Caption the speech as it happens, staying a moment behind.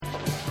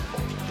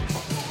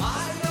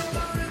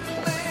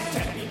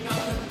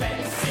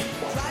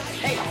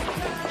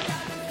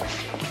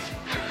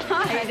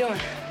you doing?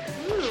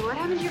 Ooh, what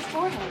happened to your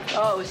forehead?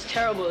 Oh, it was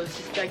terrible. It was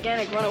this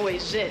gigantic runaway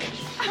zit.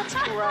 That's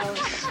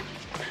gross.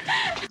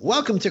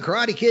 Welcome to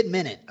Karate Kid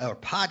Minute, a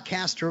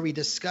podcast where we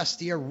discuss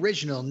the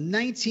original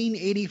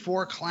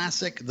 1984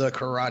 classic, The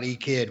Karate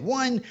Kid,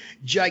 one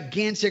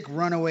gigantic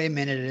runaway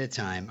minute at a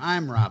time.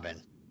 I'm Robin.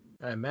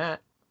 I'm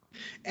Matt.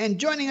 And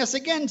joining us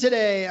again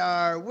today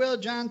are Will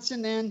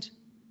Johnson and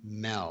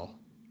Mel.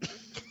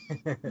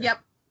 Yep.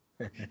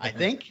 I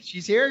think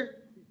she's here.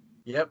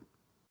 Yep.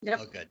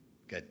 Oh, good.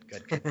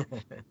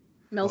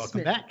 Mel Welcome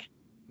Smith. back.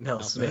 Mel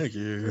Smith. Thank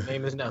you. Her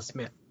name is Mel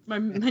Smith. My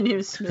name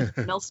is Smith.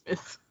 Mel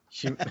Smith.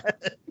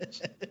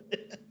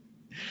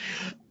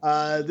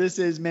 This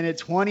is minute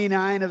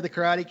 29 of The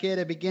Karate Kid.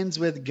 It begins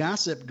with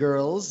Gossip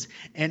Girls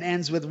and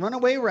ends with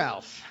Runaway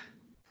Ralph.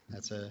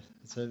 That's a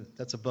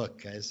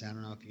book, guys. I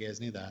don't know if you guys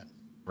knew that.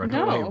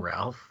 Runaway No.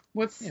 Ralph.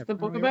 What's Yeah, the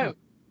book Runaway about?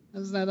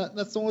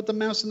 That's the one with the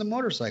mouse and the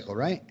motorcycle,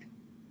 right?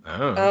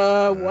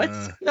 Oh. What?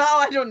 No,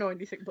 I don't know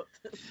anything about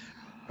this.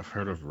 I've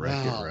heard of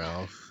Wreck-It Wow.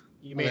 Ralph.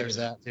 You Well, made there's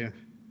it. that too.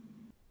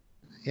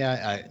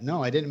 Yeah,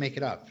 I didn't make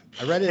it up.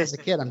 I read it as a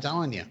kid. I'm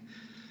telling you,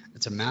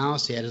 it's a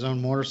mouse. He had his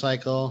own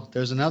motorcycle.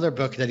 There's another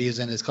book that he was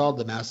in. It's called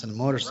The Mouse and the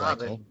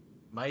Motorcycle. Robin,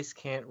 mice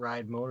can't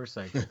ride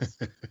motorcycles.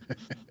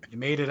 You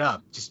made it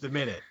up. Just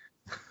admit it.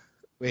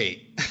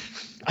 Wait,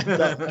 I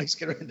thought mice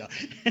could ride. No.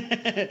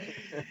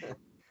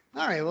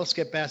 All right, we'll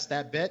skip past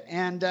that bit,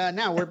 and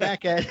now we're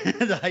back at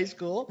the high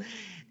school,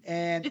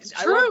 and It's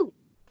I true. love-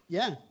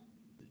 yeah.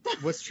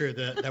 What's true?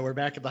 That we're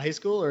back at the high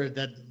school, or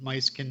that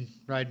mice can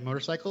ride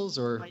motorcycles,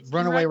 or Mice can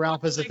Runaway ride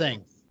Ralph is a thing?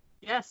 motorcycles.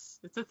 Yes,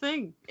 it's a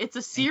thing. It's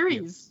a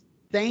series.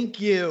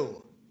 Thank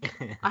you.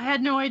 I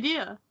had no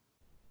idea.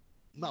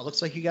 Well,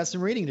 looks like you got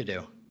some reading to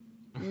do.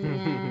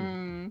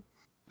 Mm.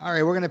 All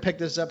right, we're going to pick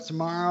this up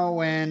tomorrow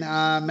when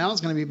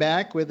Mel's going to be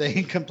back with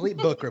a complete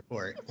book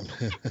report.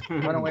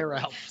 Runaway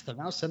Ralph, The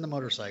Mouse and the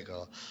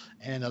Motorcycle,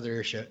 and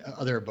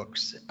other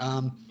books.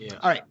 Yeah.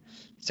 All right,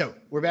 so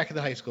we're back at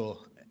the high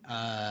school.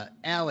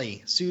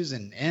 Allie,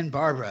 Susan, and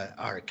Barbara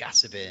are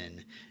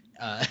gossiping.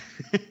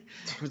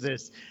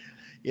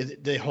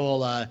 The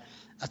whole, I'll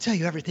tell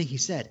you everything he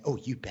said. Oh,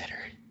 you better.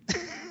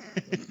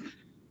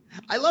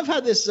 I love how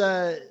this,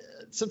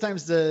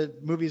 sometimes the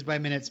Movies by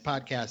Minutes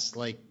podcasts,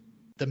 like,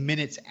 the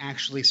minutes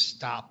actually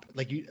stop.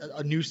 Like,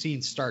 a new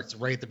scene starts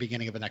right at the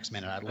beginning of the next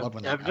minute. I love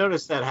when that I've happens.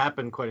 noticed that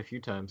happen quite a few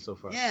times so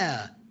far.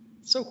 Yeah,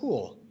 so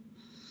cool.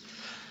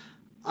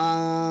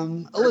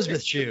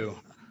 Elizabeth Shue.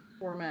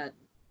 Format.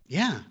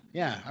 Yeah.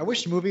 I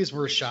wish movies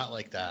were shot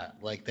like that.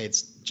 Like they'd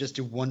just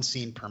do one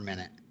scene per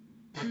minute.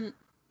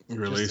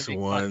 Release Just a big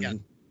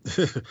one.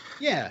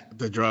 Yeah.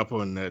 The drop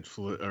on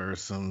Netflix or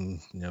some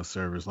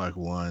servers like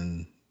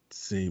one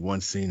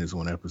scene is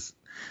one episode.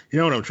 You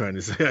know what I'm trying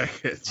to say? I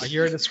guess.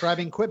 You're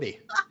describing Quibi.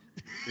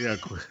 Yeah.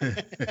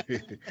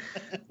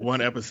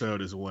 One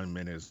episode is 1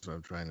 minute. Is what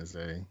I'm trying to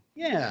say.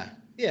 Yeah.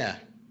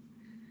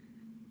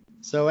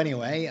 So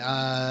anyway,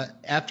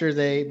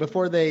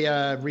 before they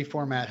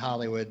reformat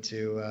Hollywood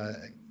to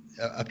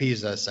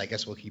appease us, I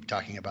guess we'll keep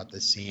talking about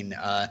this scene.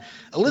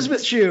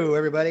 Elizabeth Shue,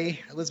 everybody.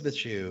 Elizabeth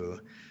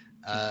Shue.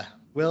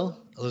 Will,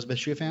 Elizabeth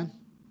Shue fan?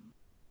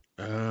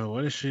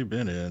 What has she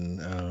been in?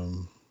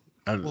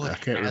 I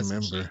can't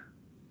remember.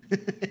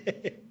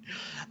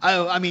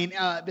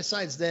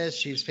 Besides this,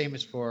 she's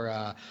famous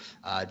for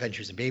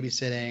Adventures in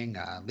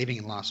Babysitting, Leaving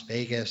in Las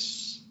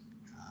Vegas.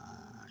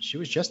 She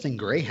was just in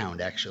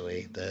Greyhound,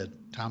 actually, the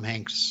Tom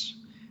Hanks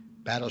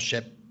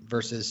battleship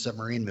versus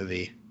submarine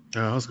movie.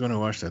 I was going to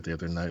watch that the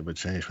other night, but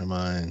changed my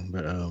mind.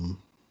 But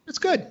It's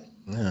good.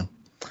 yeah,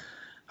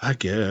 I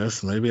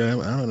guess maybe I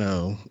don't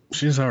know.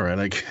 She's all right,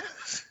 I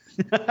guess.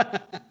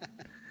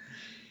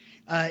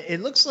 It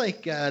looks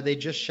like they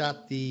just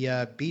shot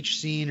the beach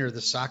scene or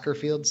the soccer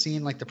field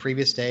scene like the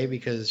previous day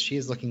because she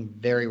is looking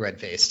very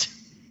red-faced.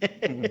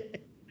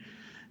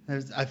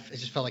 I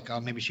just felt like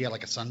maybe she had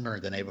like a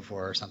sunburn the day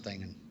before or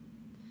something,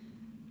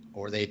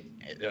 or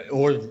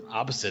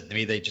opposite.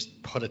 Maybe they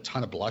just put a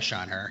ton of blush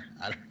on her.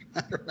 I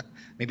don't know.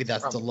 Maybe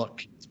that's the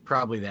look. It's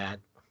probably that.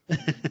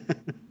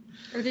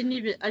 I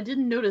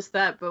didn't notice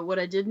that, but what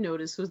I did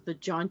notice was the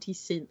jaunty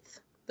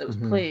synth that was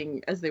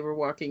playing as they were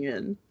walking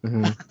in.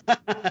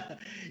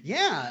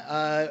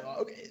 Yeah.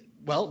 Okay.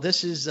 Well,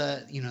 this is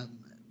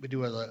we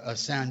do a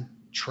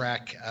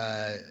soundtrack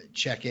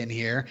check in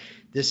here.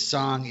 This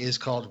song is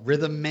called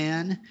Rhythm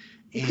Man,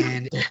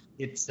 and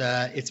it's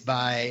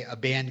by a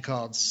band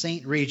called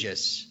St.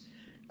 Regis.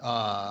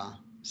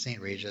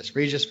 St. Regis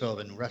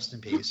Philbin, rest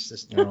in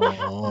peace.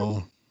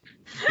 Oh,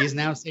 He's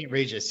now St.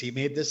 Regis. He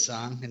made this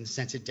song and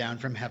sent it down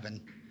from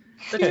heaven.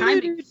 The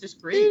timing is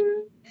just great.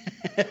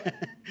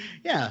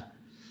 Yeah.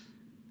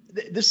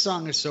 This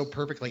song is so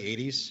perfectly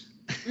 80s.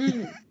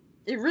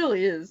 It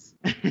really is.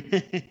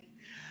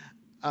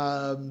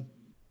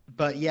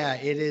 But yeah,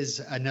 it is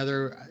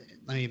another.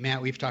 I mean,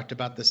 Matt, we've talked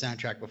about the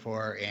soundtrack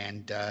before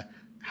and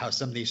how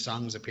some of these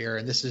songs appear,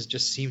 and this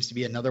just seems to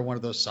be another one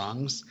of those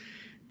songs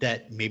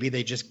that maybe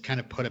they just kind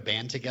of put a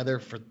band together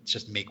for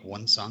just make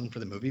one song for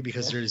the movie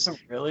because there's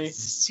Really?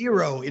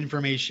 zero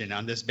information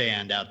on this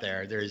band out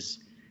there. There's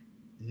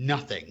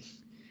nothing.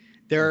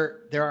 There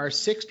are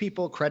 6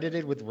 people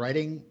credited with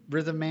writing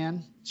Rhythm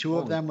Man, 2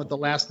 of them with the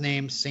last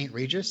name St.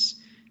 Regis.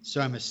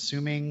 So I'm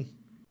assuming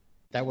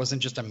that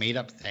wasn't just a made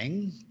up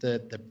thing,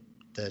 the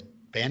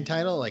band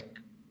title, like,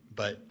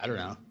 but I don't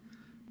know.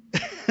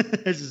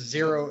 There's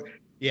 0.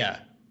 Yeah.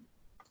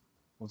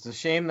 Well, it's a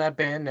shame that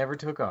band never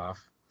took off.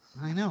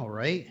 I know,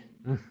 right?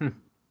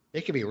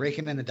 They could be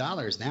raking in the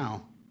dollars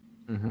now.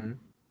 Mm-hmm.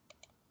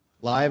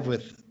 Live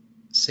with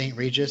St.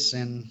 Regis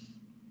and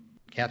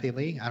Kathy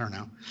Lee? I don't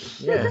know.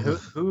 Yeah,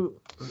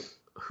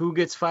 who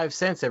gets 5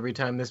 cents every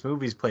time this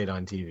movie's played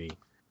on TV?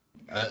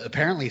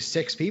 Apparently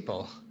 6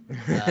 people.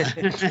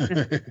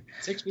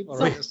 6 people.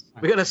 So,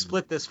 we gotta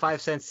split this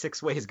 5 cents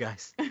 6 ways,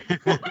 guys.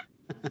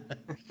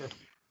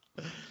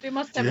 They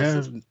must have a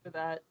system for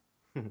that.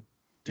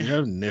 Do you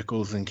have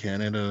nickels in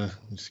Canada?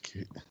 Just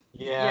kidding.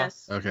 Yeah.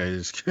 Yes. Okay,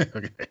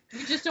 okay.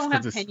 We just don't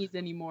have pennies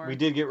anymore. We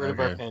did get rid of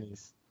our Okay.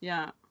 pennies.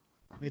 Yeah.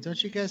 Wait,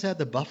 don't you guys have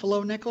the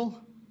Buffalo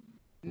nickel?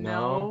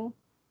 No.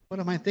 What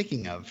am I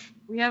thinking of?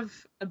 We have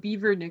a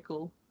beaver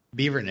nickel.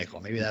 Beaver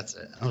nickel. Maybe that's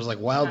it. I was like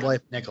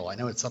wildlife nickel. I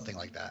know it's something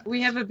like that.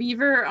 We have a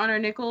beaver on our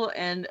nickel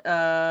and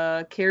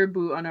a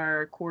caribou on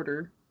our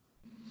quarter.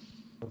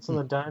 What's on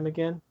the dime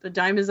again? The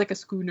dime is like a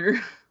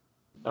schooner.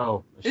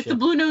 Oh, It's the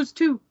blue nose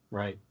too.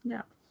 Right.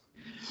 Yeah.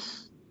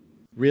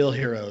 Real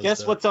heroes.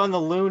 Guess though. what's on the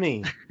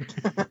loony?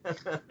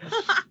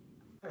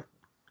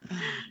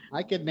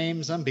 I could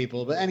name some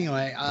people, but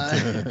anyway.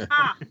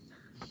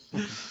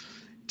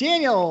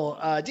 Daniel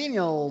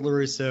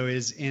LaRusso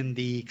is in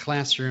the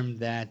classroom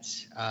that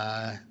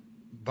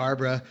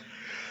Barbara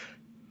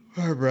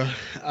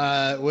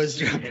was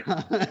dropped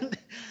on.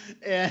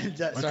 And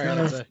What sorry, kind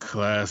that's of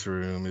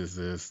classroom is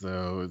this,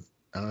 though?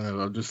 I don't know.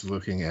 I'm just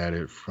looking at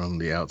it from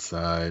the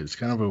outside. It's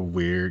kind of a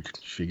weird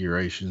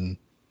configuration.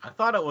 I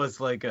thought it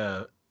was like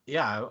at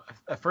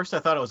first I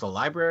thought it was a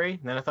library,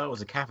 and then I thought it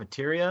was a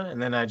cafeteria,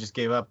 and then I just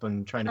gave up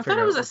on trying to I figure thought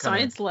out it was a what kind of-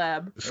 science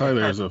lab. It's like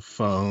there's a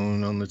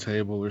phone on the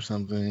table or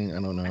something.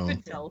 I don't know. I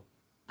could tell.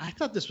 I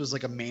thought this was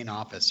like a main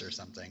office or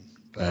something,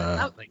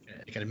 but like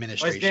an Why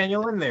administration. is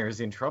Daniel in there? Is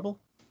he in trouble?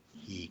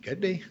 He could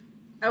be.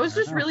 I was I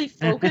don't just know. really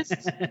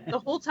focused the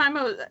whole time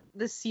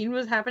this scene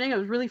was happening. I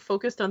was really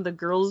focused on the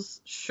girl's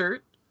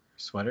shirt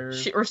Sweater?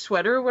 or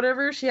sweater or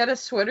whatever. She had a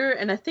sweater,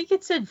 and I think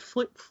it said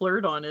 "flip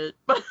flirt" on it.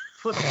 But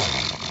Flip.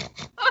 I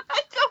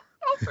don't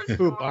know for Who,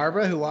 sure.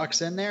 Barbara, who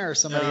walks in there, or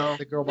somebody? No.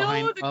 The girl No,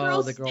 behind. the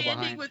girl the girl standing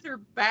behind. with her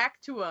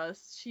back to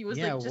us. She was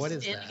Yeah, like what just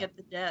is standing that? at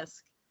the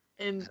desk,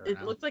 and don't it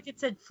know. looked like it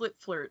said "flip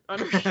flirt" on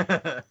her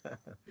shirt.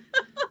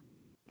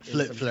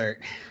 Flip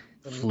flirt.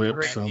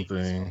 Flip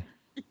something.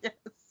 Yes.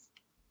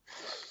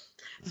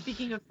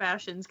 Speaking of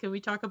fashions, can we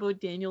talk about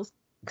Daniel's?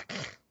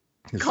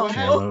 It's Combo.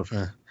 camo,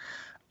 huh?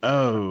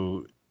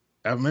 Oh,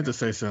 I meant to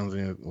say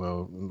something.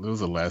 Well, it was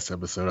the last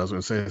episode. I was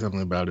going to say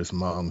something about his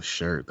mom's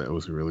shirt that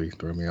was really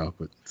throwing me off,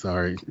 but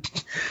sorry.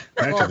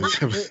 Back to the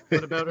episode.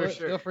 What about her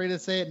Feel shirt? free to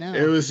say it now.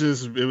 It was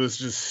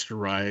just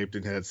striped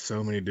and had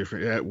so many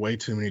different. It had way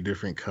too many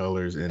different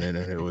colors in it,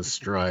 and it was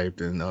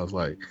striped, and I was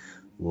like,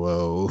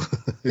 "Whoa!"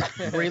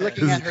 Were you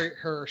looking at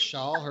her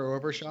shawl, her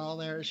over shawl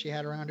there she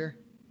had around her?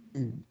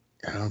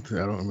 I don't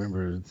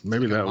remember.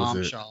 Maybe that was Mom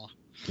it. shawl.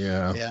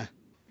 Yeah. Yeah.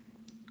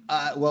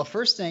 Well,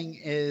 first thing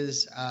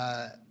is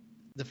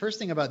the first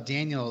thing about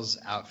Daniel's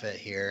outfit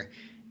here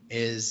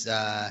is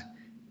that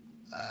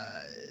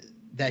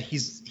he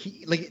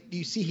like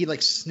you see he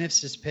like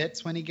sniffs his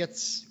pits when he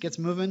gets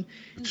moving.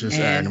 Just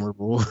And-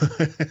 admirable.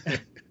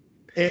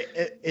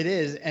 It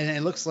is, and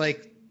it looks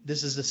like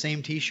this is the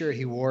same T-shirt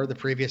he wore the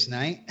previous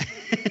night.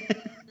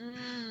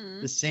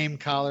 Mm. The same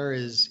collar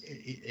is,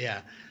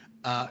 yeah.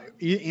 I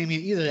mean,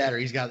 either that or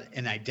he's got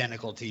an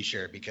identical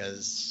T-shirt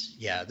because,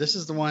 yeah, this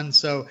is the one.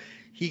 So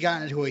he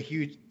got into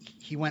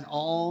he went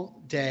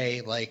all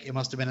day, like it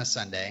must have been a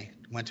Sunday,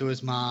 went to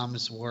his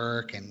mom's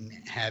work and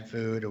had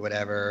food or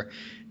whatever,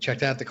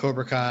 checked out the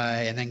Cobra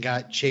Kai, and then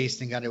got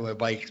chased and got into a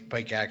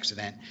bike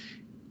accident,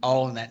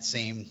 all in that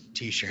same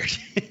T-shirt.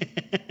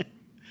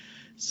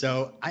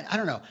 So I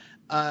don't know.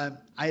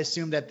 I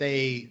assume that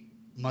they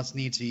must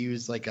need to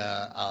use like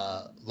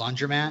a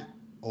laundromat,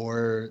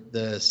 or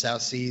the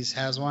South Seas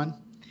has one.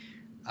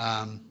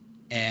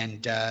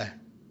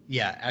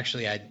 Yeah,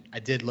 actually, I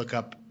did look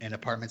up in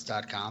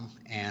apartments.com,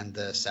 and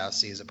the South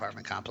Seas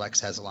apartment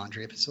complex has a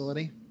laundry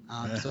facility.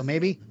 So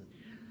maybe,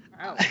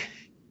 Wow.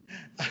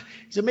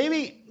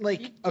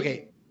 like,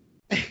 okay,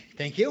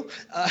 thank you.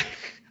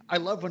 I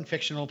love when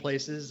fictional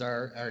places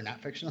are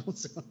not fictional.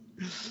 So,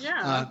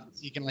 Yeah.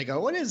 so you can like go,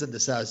 what is it, the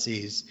South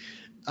Seas?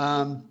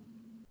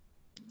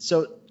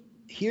 So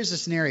here's the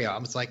scenario. I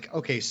was like,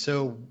 okay,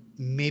 so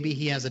maybe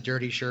he has a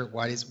dirty shirt.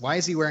 Why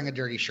is he wearing a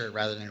dirty shirt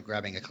rather than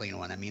grabbing a clean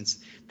one?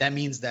 That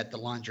means that the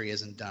laundry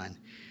isn't done.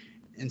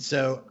 And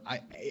so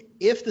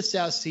if the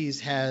South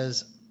Seas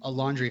has a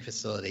laundry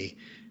facility,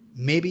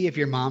 maybe if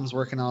your mom's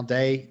working all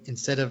day,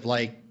 instead of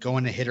like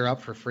going to hit her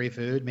up for free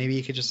food, maybe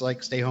you could just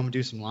like stay home and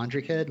do some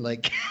laundry, kid.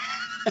 Like,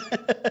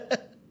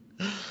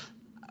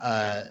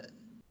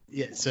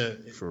 yeah. So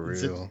For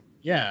real.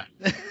 yeah.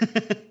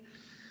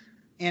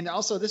 And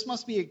also, this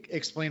must be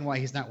explain why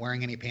he's not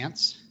wearing any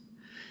pants.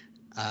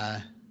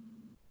 But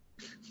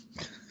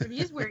he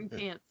is wearing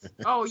pants.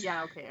 Oh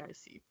yeah, okay, I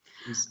see.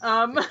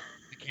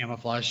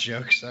 Camouflage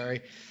joke.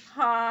 Sorry.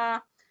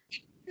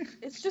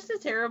 It's just a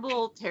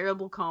terrible,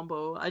 terrible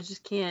combo. I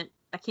can't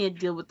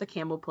deal with the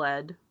camo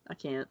plaid. I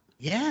can't.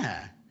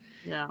 Yeah.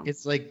 Yeah.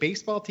 It's like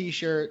baseball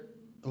T-shirt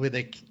with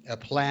a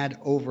plaid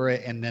over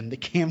it, and then the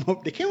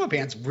camo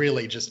pants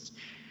really just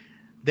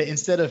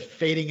instead of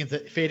fading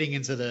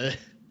into the.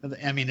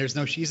 I mean,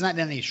 he's not in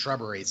any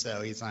shrubbery,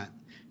 so he's not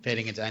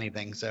fading into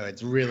anything. So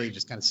it's really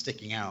just kind of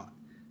sticking out.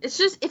 It's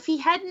just if he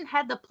hadn't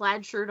had the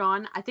plaid shirt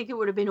on, I think it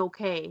would have been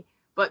okay.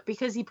 But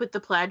because he put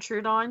the plaid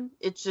shirt on,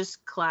 it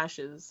just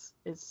clashes.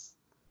 It's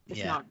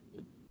not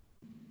good.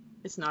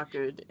 It's not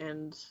good,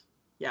 and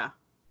yeah.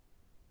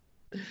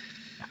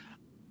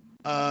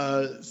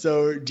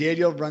 So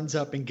Daniel runs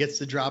up and gets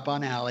the drop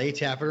on Allie,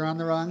 tapping her on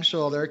the wrong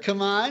shoulder.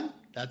 Come on,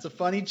 that's a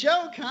funny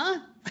joke, huh?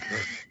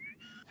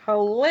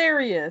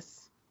 Hilarious.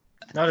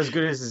 Not as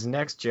good as his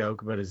next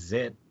joke, but a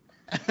zit.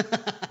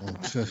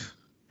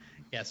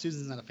 Yeah,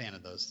 Susan's not a fan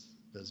of those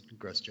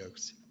gross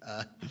jokes.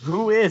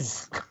 Who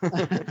is?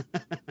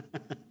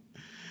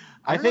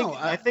 I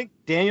think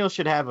Daniel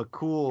should have a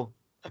cool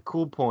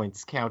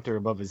points counter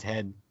above his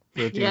head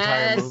throughout the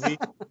entire movie.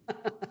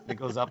 It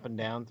goes up and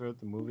down throughout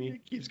the movie.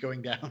 It keeps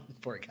going down,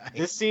 poor guy.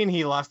 This scene,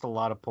 he lost a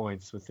lot of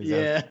points with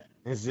his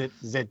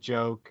zit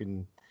joke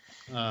and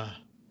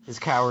his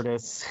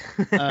cowardice.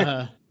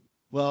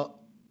 Well,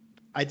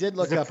 I did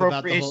look his up about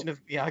the appropriation of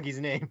Miyagi's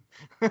name.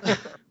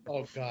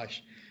 Oh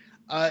gosh.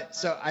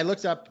 So I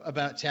looked up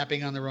about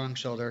tapping on the wrong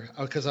shoulder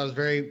because I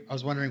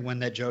was wondering when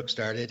that joke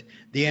started.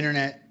 The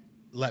internet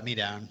let me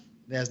down.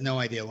 It has no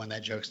idea when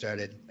that joke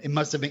started. It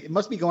must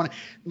be going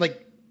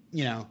like,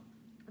 I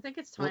think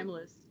it's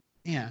timeless.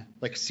 Yeah,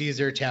 like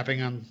Caesar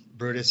tapping on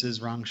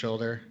Brutus's wrong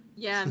shoulder.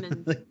 Yeah, and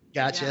then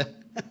gotcha.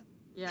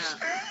 Yeah.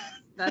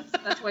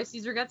 That's why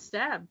Caesar got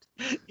stabbed.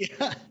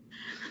 Yeah.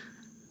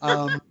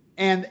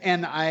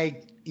 And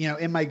I,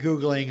 in my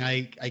Googling,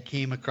 I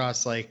came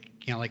across like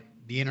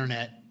the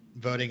internet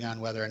voting on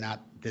whether or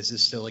not this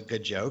is still a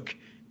good joke,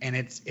 and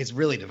it's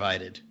really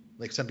divided.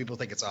 Like some people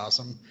think it's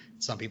awesome,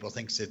 some people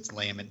think it's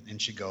lame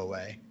and should go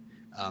away.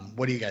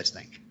 What do you guys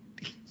think?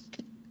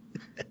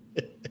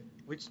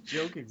 Which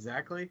joke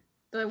exactly?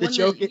 The one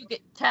that you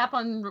get tap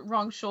on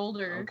wrong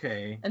shoulder.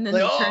 Okay. And then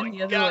they turn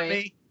the other way.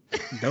 Me.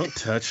 Don't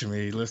touch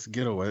me. Let's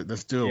get away.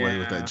 Let's do away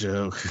with that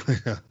joke.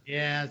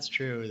 Yeah, it's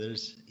true.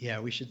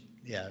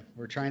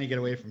 We're trying to get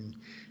away from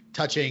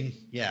touching.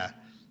 Yeah.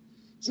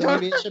 So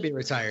maybe it should be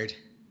retired.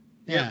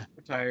 Yeah.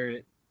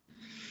 Retired.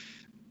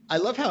 I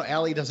love how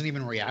Allie doesn't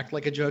even react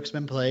like a joke's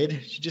been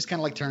played. She just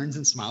kind of like turns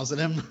and smiles at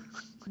him.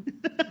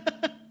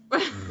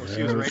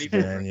 She was ready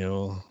for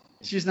Daniel.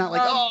 She's not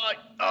like,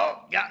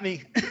 oh, got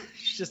me.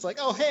 She's just like,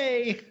 oh,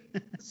 hey.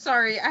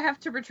 Sorry, I have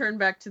to return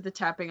back to the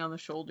tapping on the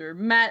shoulder.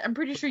 Matt, I'm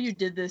pretty sure you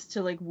did this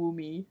to like woo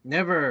me.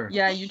 Never.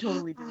 Yeah, you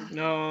totally did.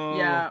 No.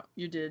 Yeah,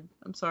 you did.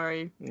 I'm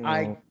sorry. No.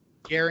 I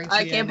guarantee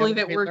I can't believe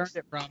it works.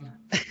 It from.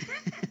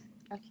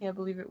 I can't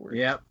believe it worked.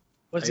 Yep.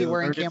 Was he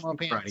wearing learned it camo from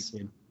pants?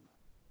 Karate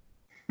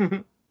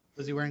Kid.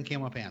 Was he wearing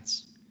camo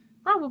pants?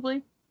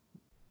 Probably.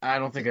 I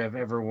don't think I've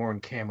ever worn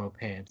camo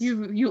pants.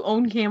 You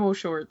own camo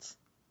shorts.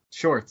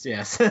 Shorts,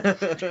 yes.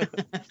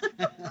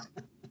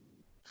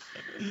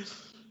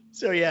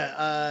 So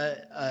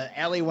yeah,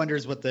 Allie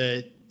wonders what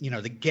the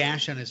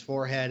gash on his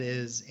forehead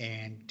is,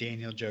 and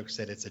Daniel jokes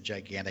that it's a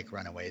gigantic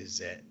runaway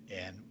zit,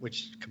 and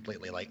which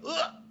completely like,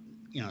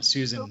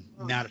 Susan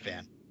not a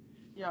fan.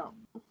 Yeah.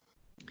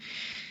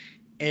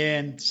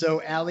 And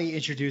so Allie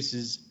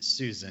introduces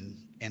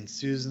Susan, and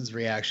Susan's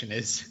reaction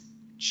is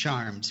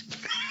charmed.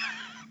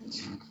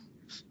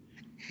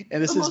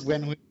 And this is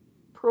when we.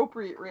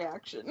 Appropriate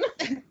reaction.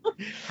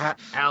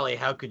 Allie,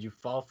 how could you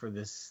fall for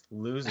this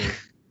loser?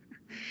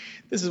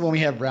 This is when we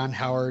have Ron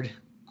Howard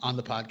on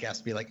the podcast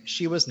to be like,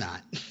 she was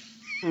not.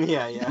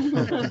 Yeah.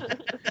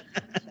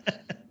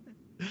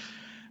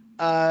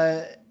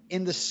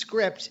 In the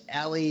script,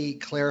 Allie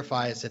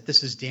clarifies that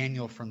this is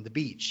Daniel from the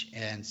beach,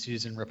 and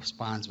Susan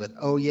responds with,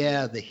 "Oh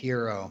yeah, the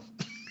hero."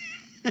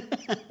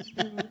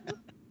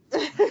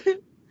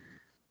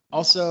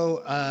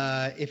 Also,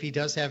 if he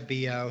does have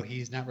BO,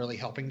 he's not really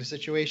helping the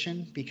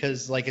situation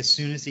because, like, as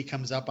soon as he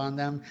comes up on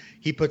them,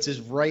 he puts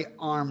his right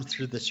arm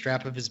through the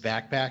strap of his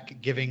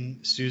backpack, giving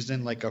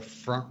Susan like a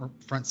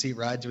front seat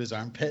ride to his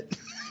armpit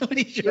when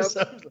he shows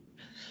up.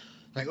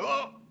 Like,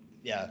 oh,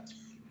 yeah.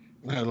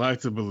 I'd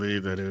like to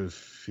believe that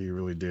if he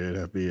really did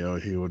have BO,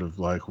 he would have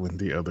went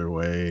the other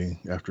way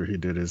after he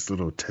did his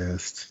little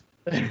test.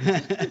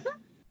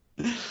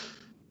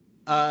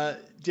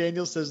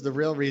 Daniel says the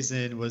real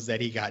reason was that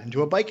he got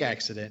into a bike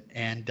accident,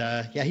 and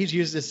he's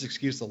used this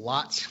excuse a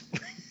lot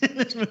in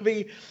this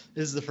movie.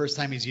 This is the first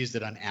time he's used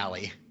it on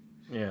Allie.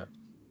 Yeah.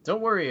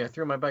 Don't worry, I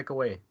threw my bike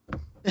away.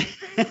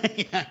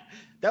 Yeah,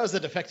 that was a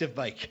defective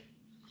bike.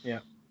 Yeah.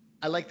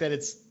 I like that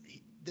it's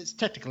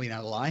technically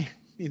not a lie.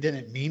 He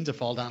didn't mean to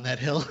fall down that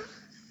hill.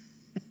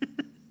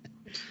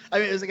 I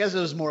guess it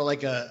was more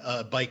like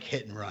a bike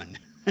hit and run.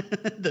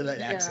 that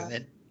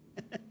accident.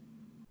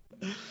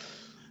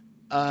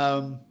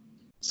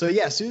 So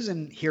yeah,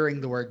 Susan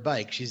hearing the word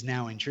bike, she's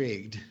now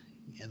intrigued.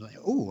 And like,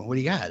 oh, what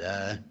do you got?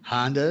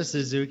 Honda,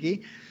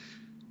 Suzuki.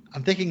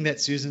 I'm thinking that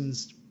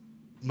Susan's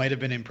might have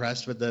been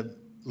impressed with the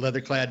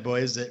leather-clad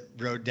boys that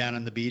rode down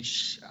on the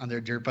beach on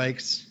their dirt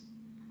bikes.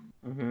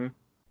 Mm-hmm.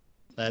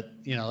 That,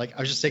 like, I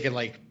was just thinking,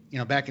 like,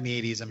 back in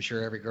the 80s, I'm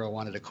sure every girl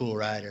wanted a cool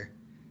rider.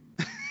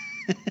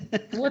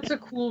 What's a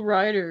cool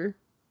rider?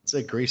 It's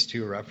a Grease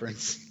 2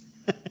 reference.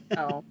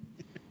 Oh.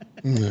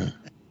 Yeah.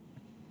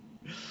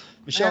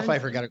 Michelle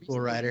Pfeiffer got a cool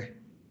rider.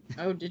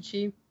 Oh, did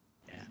she?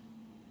 Yeah.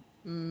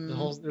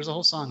 Mm. There's a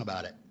whole song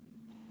about it.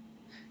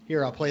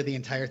 Here, I'll play the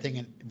entire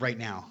thing right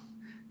now.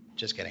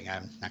 Just kidding.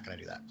 I'm not going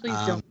to do that. Please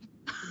don't.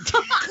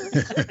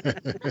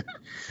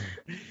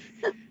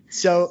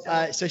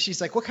 So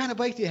she's like, what kind of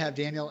bike do you have,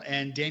 Daniel?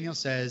 And Daniel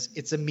says,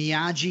 it's a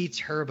Miyagi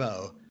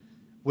Turbo,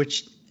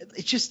 which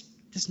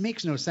this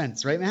makes no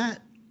sense, right,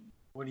 Matt?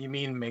 What do you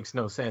mean makes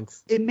no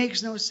sense? It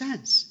makes no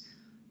sense.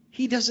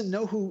 He doesn't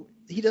know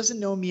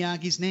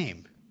Miyagi's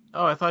name.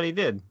 Oh, I thought he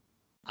did.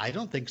 I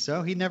don't think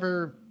so. He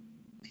never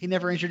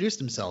introduced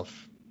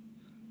himself.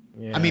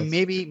 Yeah, I mean,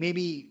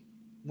 maybe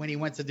when he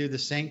went to do the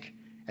sync,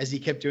 as he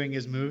kept doing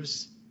his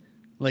moves,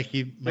 like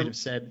he might have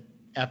said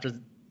after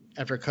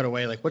it cut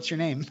away, like, what's your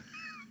name?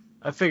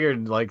 I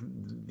figured like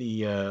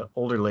the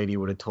older lady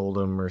would have told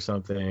him or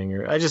something,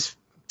 or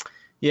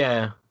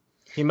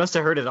he must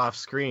have heard it off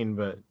screen,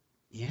 but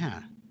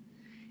yeah,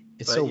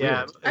 it's so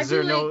weird. I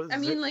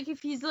mean, like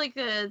if he's like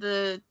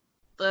the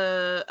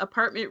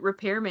apartment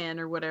repairman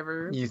or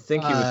whatever, you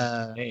think he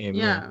would name?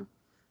 Yeah,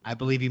 I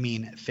believe you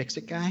mean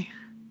Fix-It Guy.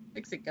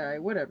 Fix-It Guy,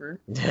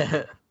 whatever.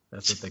 That's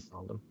what they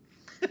called him.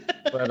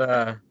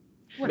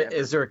 But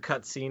is there a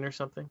cut scene or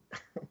something?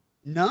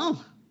 No.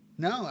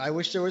 I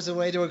wish there was a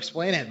way to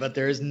explain it, but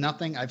there is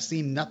nothing. I've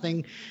seen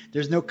nothing.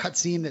 There's no cut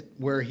scene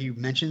where he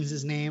mentions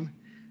his name.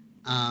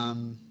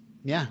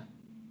 Yeah.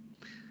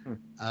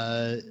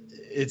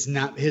 It's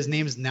not, his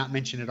name's not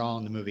mentioned at all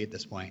in the movie at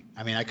this point.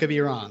 I mean, I could be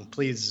wrong.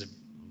 Please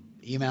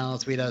email,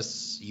 tweet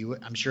us.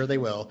 I'm sure they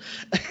will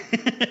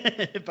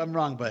if I'm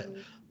wrong, but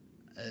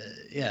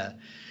yeah.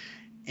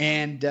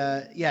 And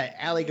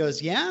Allie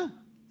goes, yeah.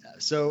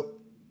 So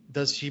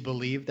does she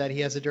believe that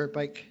he has a dirt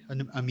bike, a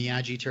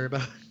Miyagi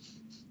Turbo?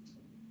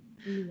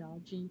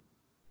 Miyagi.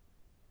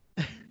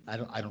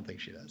 I don't think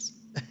she does.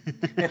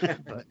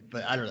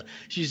 but I don't know.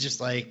 She's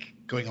just like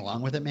going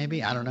along with it,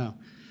 maybe. I don't know.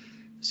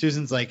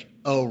 Susan's like,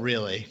 oh,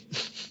 really?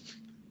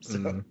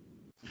 So,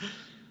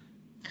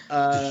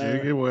 she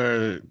could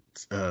wear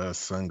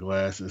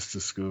sunglasses to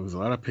school. There's a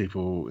lot of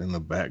people in the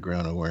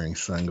background are wearing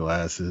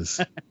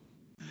sunglasses.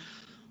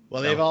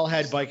 Well, they've all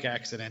had bike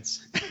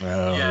accidents.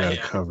 Oh, gotta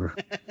cover.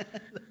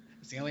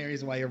 It's the only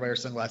reason why you wear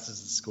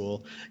sunglasses at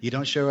school. You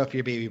don't show up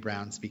your baby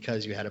browns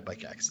because you had a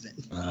bike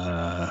accident.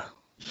 No,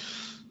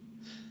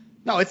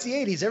 it's the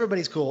 80s.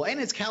 Everybody's cool. And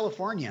it's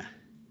California.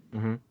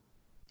 Mm-hmm.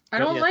 I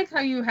don't like how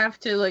you have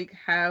to like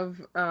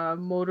have a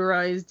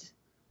motorized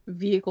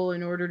vehicle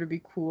in order to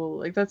be cool.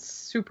 Like that's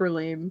super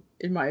lame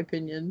in my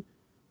opinion.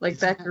 Like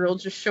that girl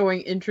just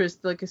showing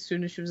interest like as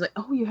soon as she was like,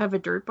 "Oh, you have a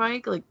dirt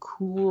bike? Like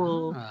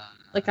cool."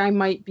 Like I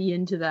might be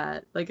into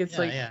that. Like it's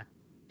yeah,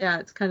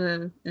 it's kind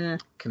of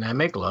Can I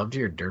make love to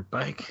your dirt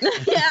bike?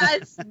 Yeah,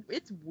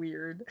 it's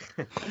weird.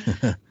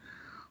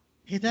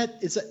 Hey,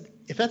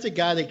 if that's a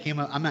guy that came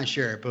up, I'm not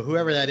sure, but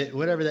whoever that is,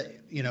 whatever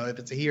that, if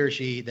it's a he or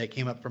she that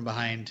came up from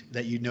behind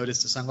that you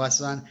noticed the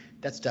sunglasses on,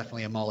 that's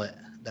definitely a mullet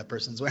that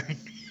person's wearing.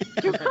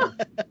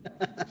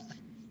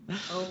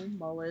 Oh,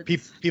 mullet.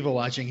 People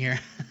watching here.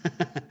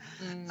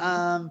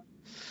 The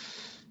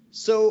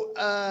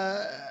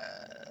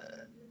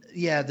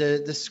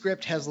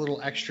script has a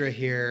little extra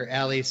here.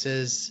 Allie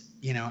says,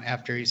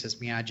 after he says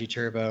Miyagi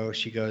Turbo,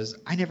 she goes,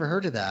 I never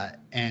heard of that.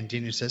 And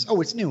Daniel says,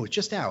 oh, it's new. It's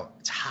just out.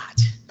 It's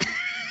hot.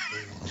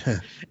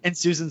 And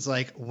Susan's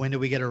like, when do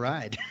we get a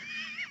ride?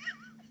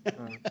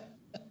 And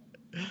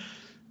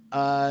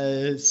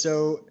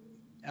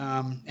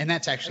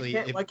that's actually...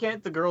 Why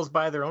can't the girls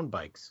buy their own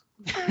bikes?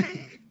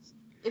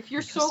 If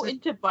you're so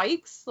into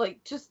bikes,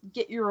 like, just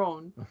get your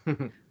own.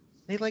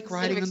 They like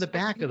riding on the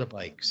back of the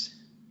bikes.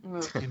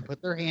 And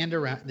put their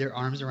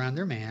arms around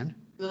their man.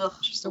 Ugh,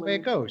 it's just the way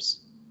it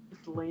goes.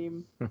 It's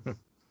lame. I don't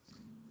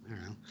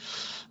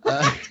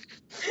know.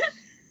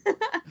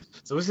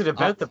 So is it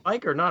about the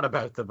bike or not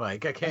about the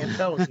bike? I can't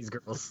tell with these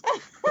girls.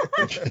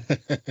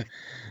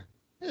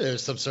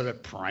 There's some sort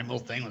of primal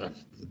thing with a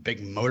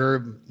big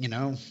motor,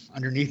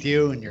 underneath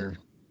you, and you're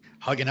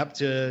hugging up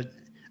to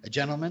a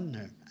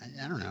gentleman.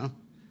 I don't know.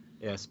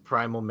 Yes,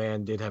 Primal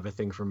Man did have a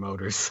thing for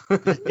motors.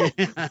 It's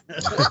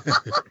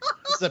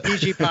a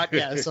PG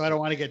podcast, so I don't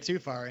want to get too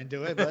far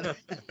into it. But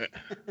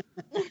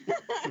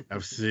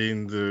I've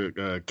seen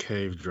the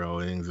cave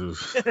drawings of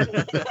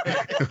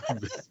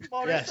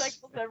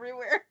motorcycles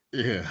everywhere.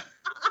 Yeah.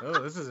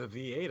 Oh, this is a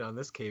V8 on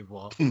this cave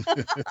wall.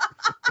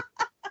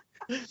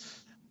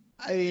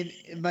 I mean,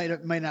 it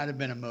might not have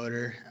been a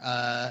motor.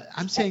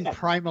 I'm saying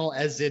primal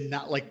as in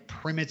not like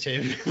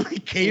primitive,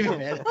 like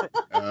caveman.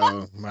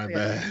 Oh, my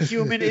bad.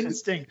 Human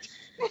instinct.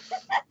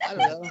 I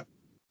don't know.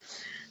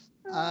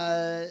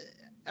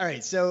 All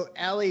right, so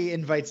Allie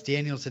invites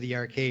Daniel to the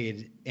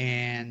arcade,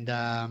 and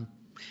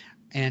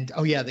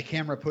oh yeah, the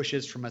camera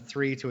pushes from a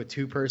 3 to a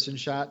 2-person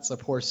shot. So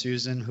poor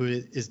Susan, who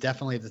is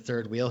definitely the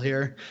third wheel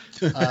here,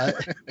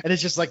 and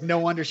it's just like no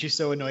wonder she's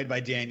so annoyed by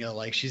Daniel.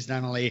 Like she's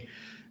not only,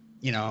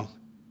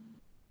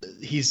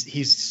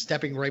 he's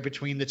stepping right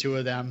between the two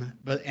of them,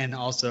 and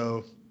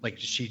also like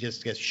she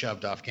just gets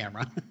shoved off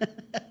camera.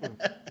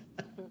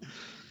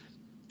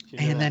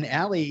 And then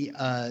Allie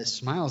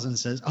smiles and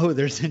says, "Oh,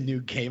 there's a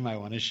new game I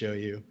want to show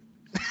you."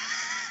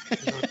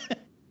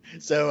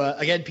 So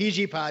again,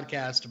 PG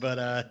podcast,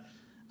 but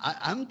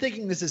I'm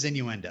thinking this is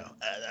innuendo.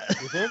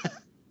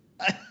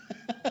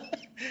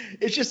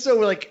 It's just so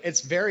like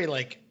it's very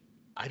like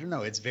I don't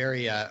know. It's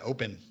very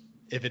open.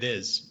 If it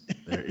is,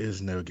 there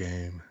is no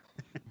game.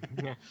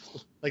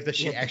 Like does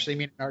she actually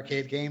mean an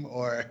arcade game,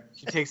 or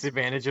she takes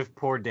advantage of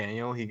poor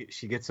Daniel?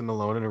 She gets him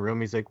alone in a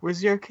room. He's like, "Where's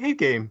the arcade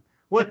game?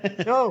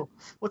 What? No,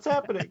 what's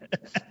happening?"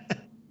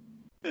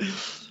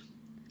 There's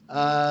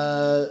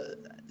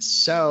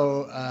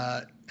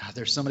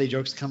so many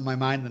jokes that come to my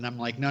mind, and I'm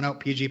like, no,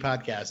 PG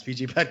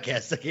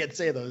podcast. I can't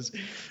say those.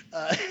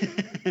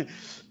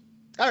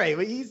 All right,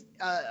 well, he's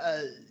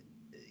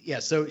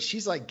so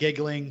she's like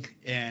giggling,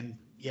 and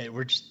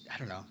we're just I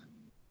don't know.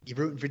 You're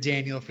rooting for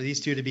Daniel for these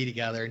two to be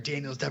together, and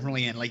Daniel's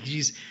definitely in. Like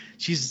she's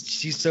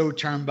so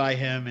charmed by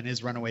him and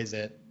his runaway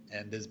zit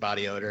and his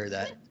body odor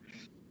that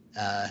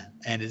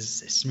and his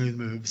smooth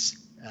moves.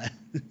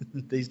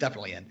 He's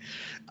definitely in.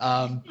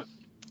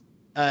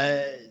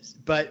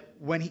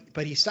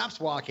 But he stops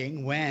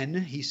walking when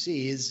he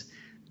sees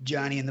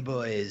Johnny and the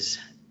boys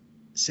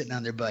sitting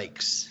on their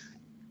bikes.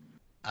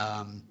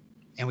 And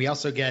we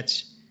also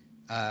get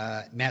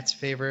Matt's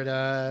favorite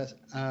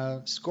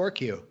score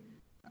cue.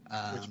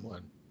 Which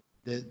one?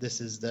 This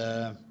is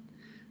the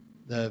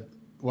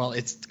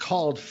it's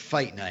called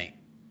Fight Night,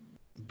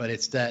 but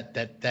it's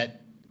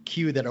that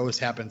cue that always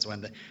happens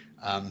when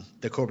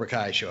the Cobra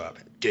Kai show up.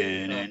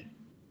 Dun,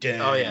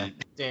 dun, oh yeah.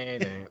 Dun,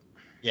 dun.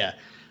 Yeah.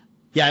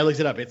 Yeah, I looked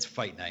it up. It's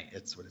Fight Night.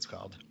 It's what it's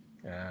called.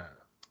 Yeah.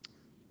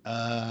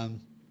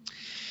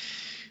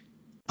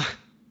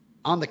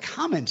 On the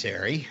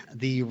commentary,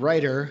 the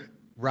writer,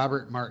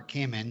 Robert Mark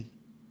Kamen,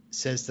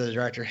 says to the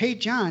director, "Hey,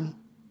 John,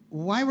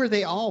 why were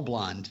they all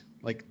blonde?"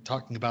 Like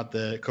talking about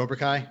the Cobra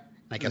Kai. And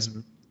I guess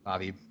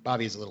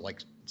Bobby's a little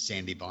like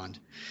sandy blonde.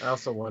 I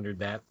also wondered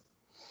that.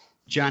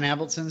 John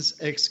Avildsen's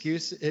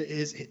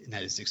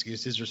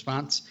his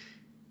response,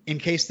 in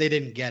case they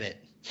didn't get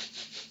it.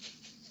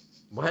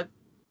 What?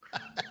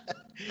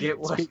 Get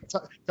what?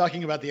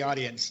 Talking about the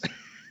audience.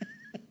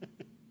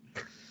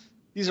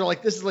 This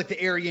is like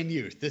the Aryan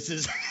youth.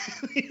 These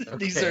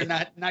are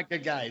not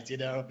good guys,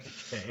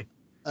 Okay.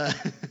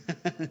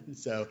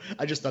 So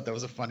I just thought that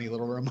was a funny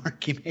little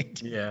remark he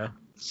made. Yeah.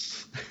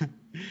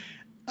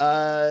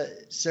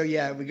 So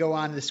yeah, we go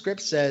on. The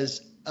script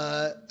says,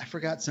 I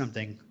forgot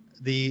something.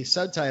 The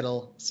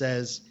subtitle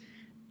says,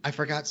 I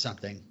forgot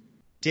something.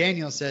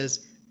 Daniel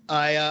says,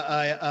 I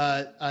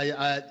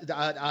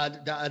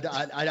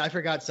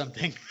forgot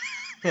something.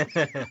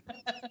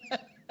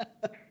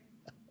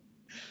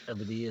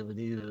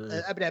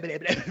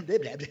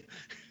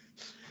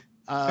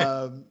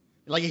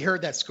 Like he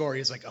heard that score,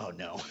 he's like, "Oh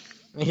no!"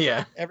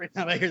 Yeah. Every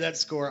time I hear that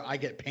score, I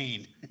get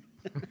pain.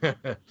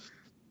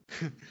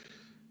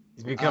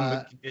 He's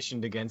become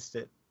conditioned against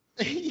it.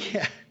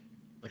 Yeah.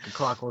 Like a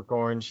Clockwork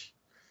Orange.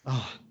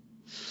 Oh.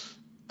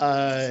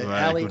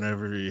 Like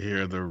whenever you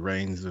hear the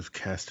reigns of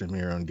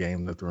Castamere on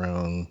Game of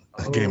Thrones,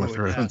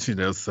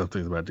 yeah.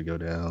 Something's about to go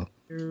down.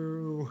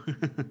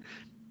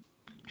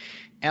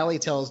 Allie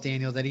tells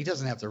Daniel that he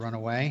doesn't have to run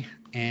away,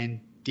 and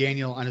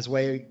Daniel, on his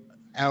way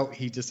out,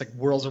 he just like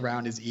whirls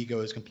around. His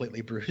ego is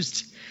completely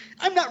bruised.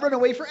 I'm not running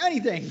away for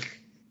anything.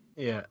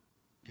 Yeah.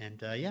 And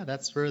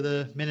that's where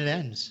the minute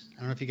ends. I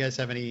don't know if you guys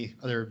have any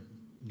other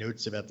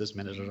notes about this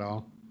minute at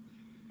all.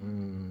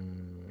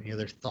 Any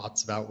other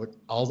thoughts about what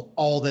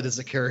all that has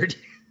occurred?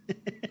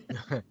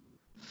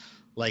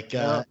 Like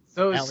do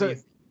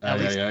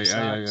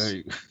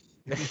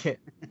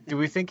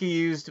we think he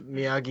used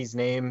Miyagi's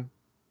name?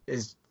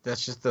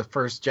 That's just the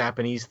first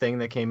Japanese thing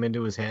that came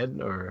into his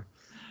head, or?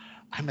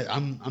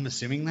 I'm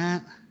assuming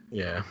that.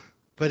 Yeah.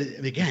 But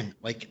again,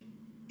 like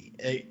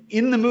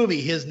in the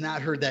movie, he has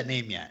not heard that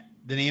name yet.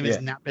 The name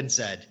has not been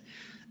said,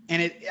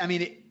 and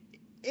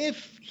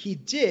if he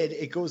did,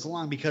 it goes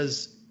along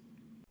because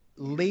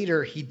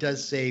later he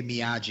does say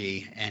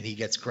Miyagi, and he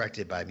gets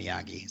corrected by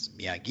Miyagi. It's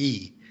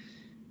Miyagi.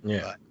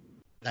 Yeah. But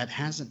that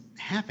hasn't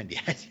happened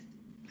yet.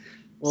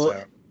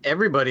 Well,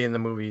 everybody in the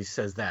movie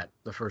says that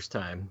the first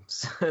time.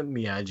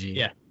 Miyagi.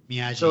 Yeah,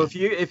 Miyagi. So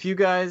if you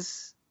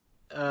guys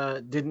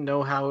didn't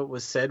know how it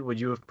was said, would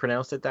you have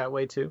pronounced it that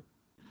way too?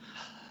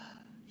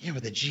 Yeah,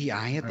 with a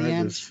GI at the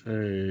end.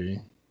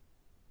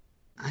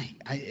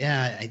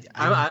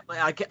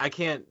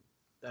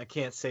 I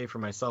can't say for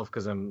myself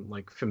because I'm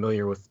like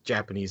familiar with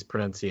Japanese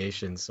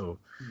pronunciation, so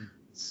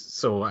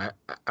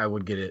I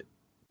would get it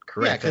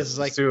correct. Yeah, because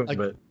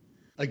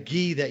a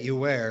gi that you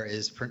wear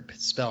is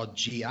spelled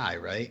G-I,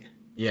 right?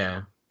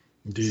 Yeah.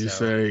 Do you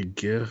say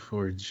GIF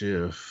or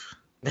GIF?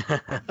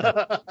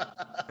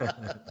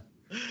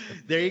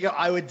 There you go.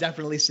 I would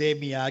definitely say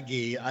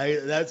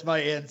Miyagi. That's my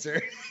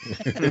answer.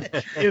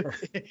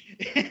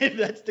 if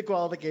that's the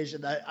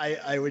qualification,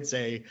 I would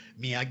say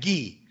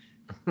Miyagi.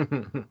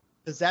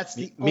 Because that's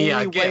the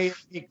only way it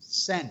makes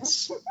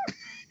sense.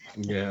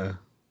 Yeah.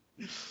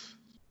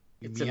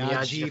 It's a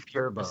Miyagi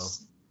Turbo.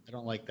 I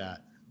don't like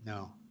that.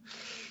 No.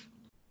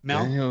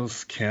 Mel?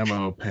 Daniel's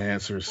camo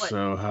pants are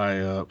so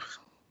high up.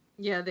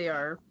 Yeah, they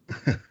are.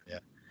 Yeah.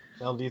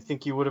 Mel, do you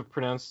think you would have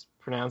pronounced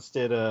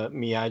it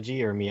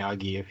Miyagi or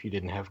Miyagi if you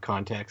didn't have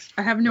context?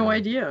 I have no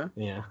idea.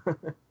 Yeah.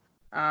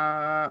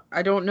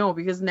 I don't know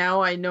because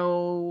now I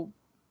know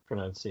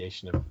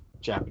pronunciation of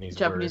Japanese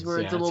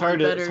words yeah, a little bit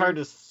better. It's hard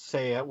to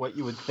say what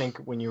you would think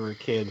when you were a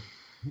kid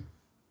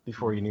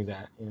before you knew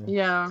that.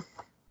 Yeah.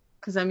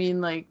 Because I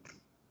mean, like,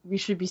 we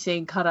should be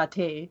saying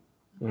karate.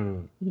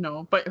 You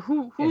know, but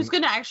who's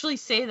gonna actually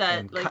say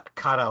that? Like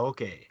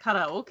karaoke.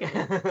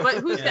 But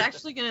who's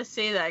actually gonna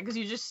say that? Because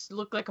you just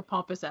look like a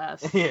pompous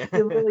ass. Yeah,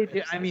 you really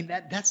do. I mean,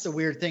 that's the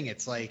weird thing.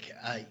 It's like,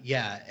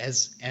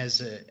 as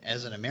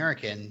an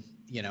American,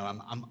 you know,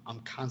 I'm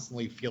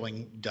constantly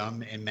feeling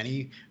dumb in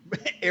many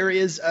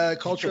areas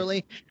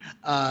culturally.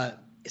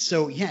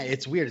 So yeah,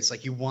 it's weird. It's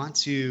like you want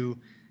to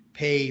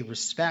pay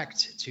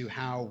respect to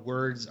how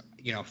words,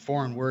 you know,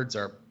 foreign words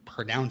are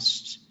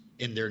pronounced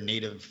in their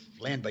native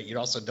land, but you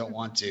also don't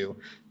want to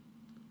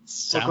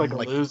sound look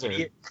like a loser.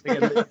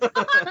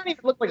 Not even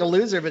look like a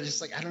loser, but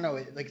just like, I don't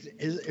know, like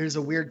there's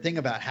a weird thing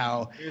about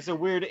how there's a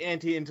weird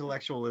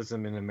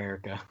anti-intellectualism in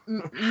America.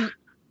 I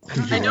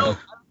know. I don't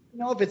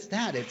know if it's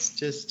that. It's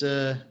just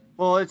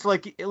well, it's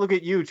like, look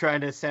at you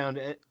trying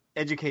to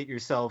educate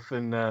yourself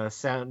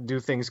and do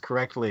things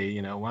correctly.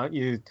 You know, why don't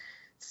you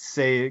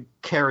say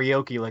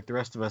karaoke like the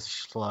rest of us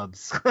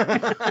schlubs?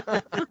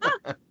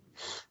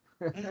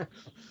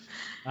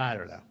 I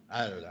don't know.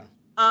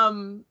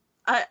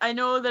 I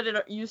know that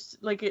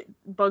it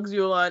bugs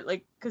you a lot,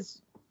 like, because,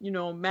 you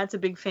know, Matt's a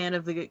big fan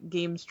of the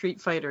game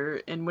Street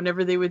Fighter, and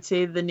whenever they would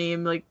say the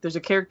name, like, there's a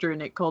character in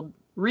it called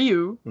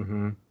Ryu,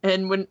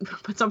 and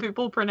but some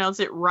people pronounce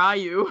it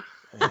Ryu.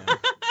 Yeah.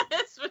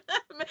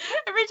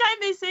 Every time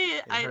they say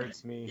it, it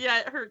hurts me.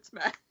 Yeah, it hurts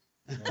Matt.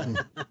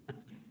 Yeah.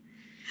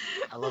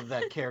 I love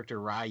that character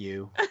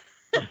Ryu.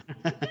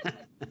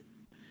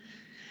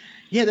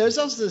 Yeah, there's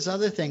also this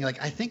other thing.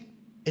 Like, I think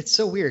it's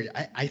so weird.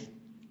 I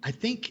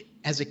think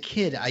as a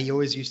kid, I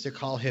always used to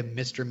call him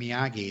Mr.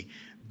 Miyagi,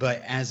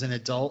 but as an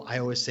adult, I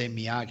always say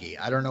Miyagi.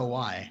 I don't know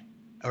why.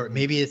 Or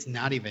maybe it's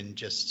not even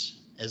just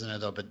as an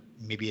adult, but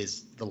maybe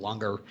as the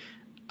longer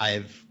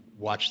I've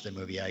watched the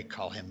movie, I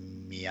call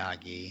him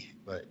Miyagi.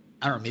 But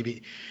I don't know.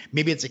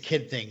 Maybe it's a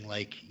kid thing.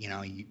 Like, you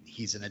know,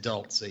 he's an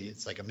adult, so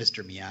it's like a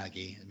Mr.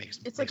 Miyagi.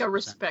 It's like a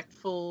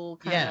respectful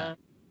kind of.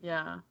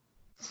 Yeah.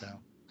 So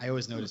I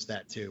always notice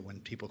that too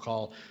when people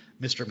call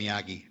Mr.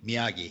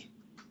 Miyagi.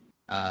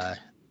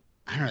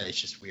 I don't know. It's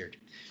just weird.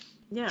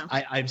 Yeah.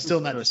 I'm still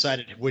not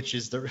decided which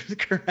is the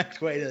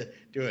correct way to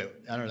do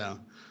it. I don't know.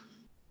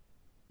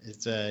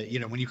 It's you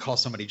know, when you call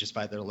somebody just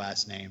by their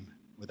last name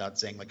without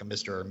saying like a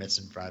Mr. or Miss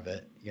in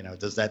private, you know,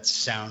 does that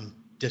sound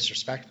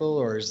disrespectful,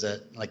 or is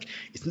that like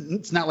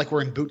it's not like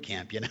we're in boot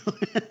camp, you know?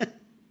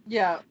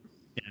 Yeah.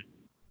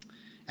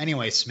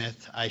 Anyway,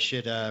 Smith, I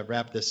should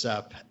wrap this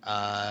up.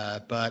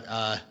 But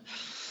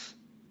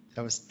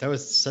that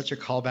was such a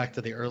callback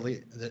to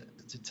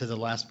the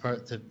last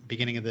part, the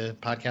beginning of the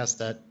podcast,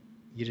 that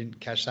you didn't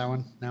catch that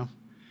one. No.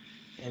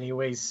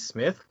 Anyways,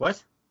 Smith,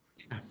 what?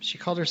 She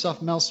called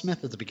herself Mel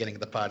Smith at the beginning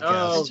of the podcast.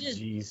 Oh,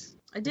 jeez.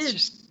 I did.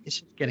 It's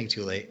just getting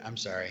too late. I'm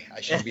sorry.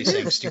 I shouldn't be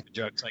saying stupid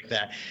jokes like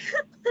that.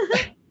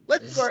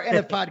 Let's go in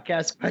a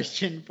podcast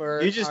question for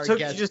our guest.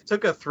 You just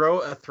took a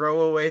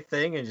throwaway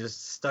thing and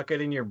just stuck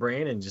it in your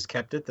brain and just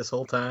kept it this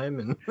whole time.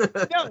 And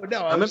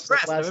no, I'm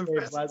impressed.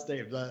 Last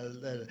name.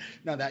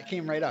 No, that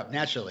came right up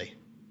naturally.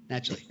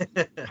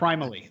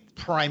 Primally,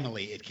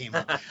 it came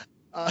up.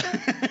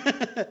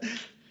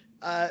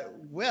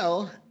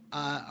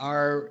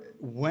 Our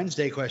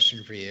Wednesday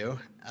question for you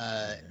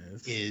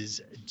is: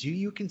 do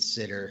you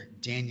consider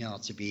Daniel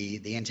to be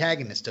the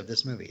antagonist of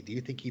this movie? Do you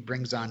think he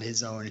brings on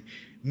his own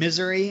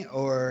misery,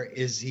 or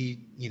is he,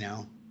 you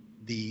know,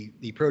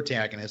 the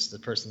protagonist, the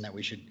person that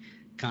we should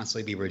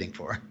constantly be rooting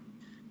for?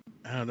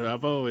 I don't know.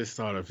 I've always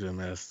thought of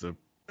him as the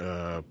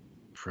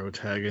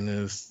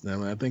protagonist. I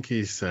mean, I think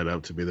he's set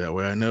up to be that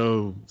way. I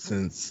know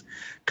since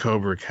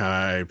Cobra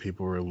Kai,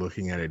 people were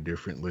looking at it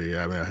differently.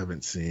 I mean, I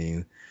haven't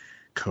seen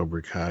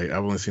Cobra Kai.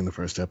 I've only seen the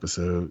first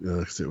episode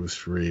because it was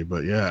free.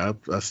 But yeah,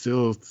 I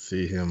still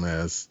see him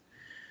as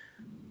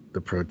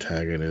the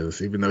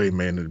protagonist, even though he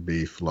may not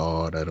be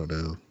flawed. I don't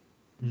know.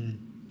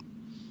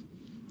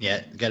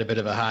 Yeah, got a bit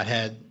of a hot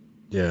head.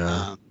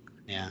 Yeah.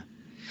 Yeah.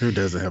 Who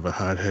doesn't have a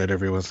hot head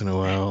every once in a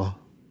while?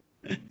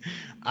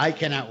 I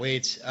cannot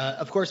wait.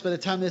 Of course, by the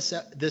time this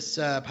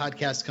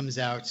podcast comes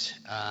out,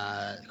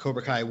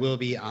 Cobra Kai will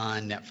be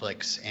on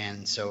Netflix,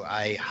 and so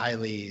I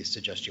highly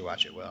suggest you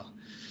watch it, Will.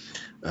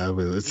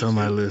 It's on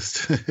my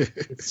list.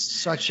 It's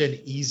such an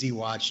easy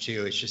watch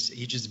too. It's just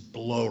you just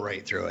blow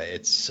right through it.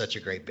 It's such a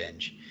great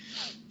binge.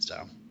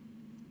 So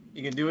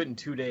You can do it in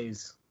 2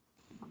 days.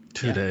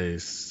 2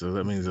 days. So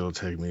that means it'll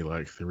take me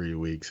like 3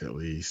 weeks at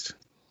least.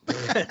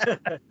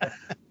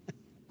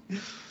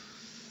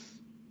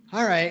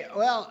 all right.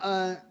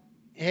 Well,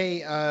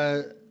 hey,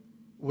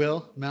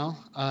 Will,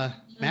 Mel, Matt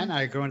and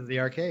I are going to the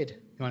arcade.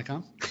 You want to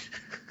come?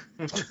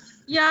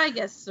 Yeah, I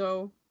guess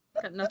so.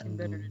 Got nothing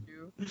better to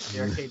do.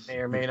 The arcade may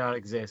or may not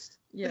exist.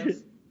 Yes.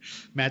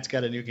 Matt's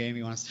got a new game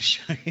he wants to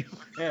show you.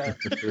 Yeah.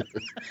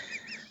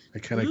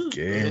 What kind of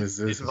game is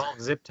It this?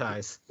 involves zip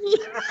ties.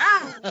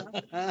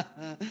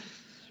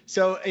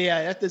 So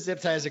yeah, if the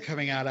zip ties are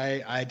coming out,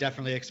 I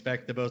definitely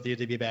expect the both of you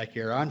to be back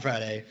here on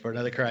Friday for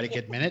another Karate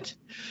Kid Minute.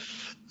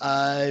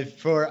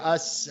 For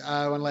us,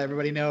 I want to let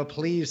everybody know,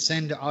 please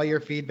send all your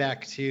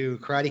feedback to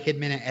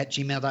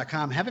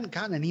karatekidminute@gmail.com. Haven't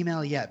gotten an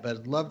email yet, but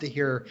I'd love to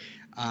hear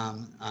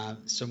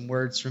some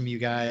words from you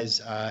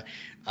guys.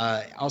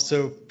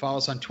 Also follow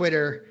us on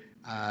Twitter.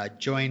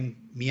 Join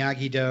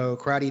Miyagi-Do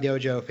Karate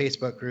Dojo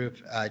Facebook group.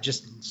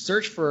 Just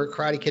search for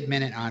Karate Kid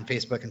Minute on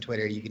Facebook and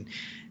Twitter. You can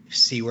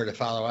see where to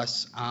follow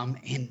us.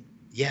 And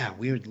yeah,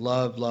 we would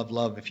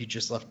love if you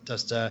just left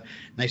us a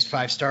nice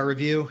 5-star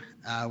review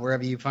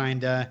wherever you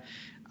find.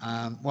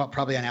 Well,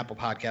 probably on Apple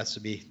Podcasts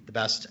would be the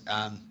best.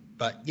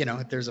 But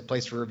if there's a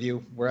place for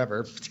review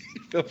wherever,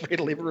 feel free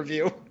to leave a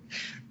review.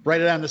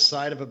 Write it on the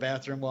side of a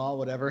bathroom wall,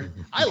 whatever.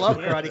 I love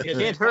Karate Kid.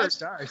 Can't hurt. 5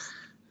 stars.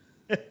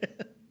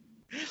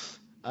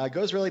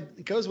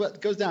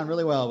 Goes down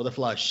really well with a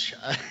flush.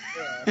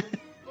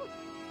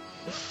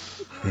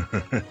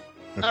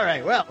 All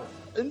right. Well,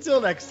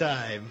 until next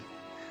time.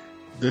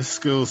 This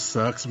school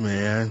sucks,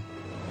 man.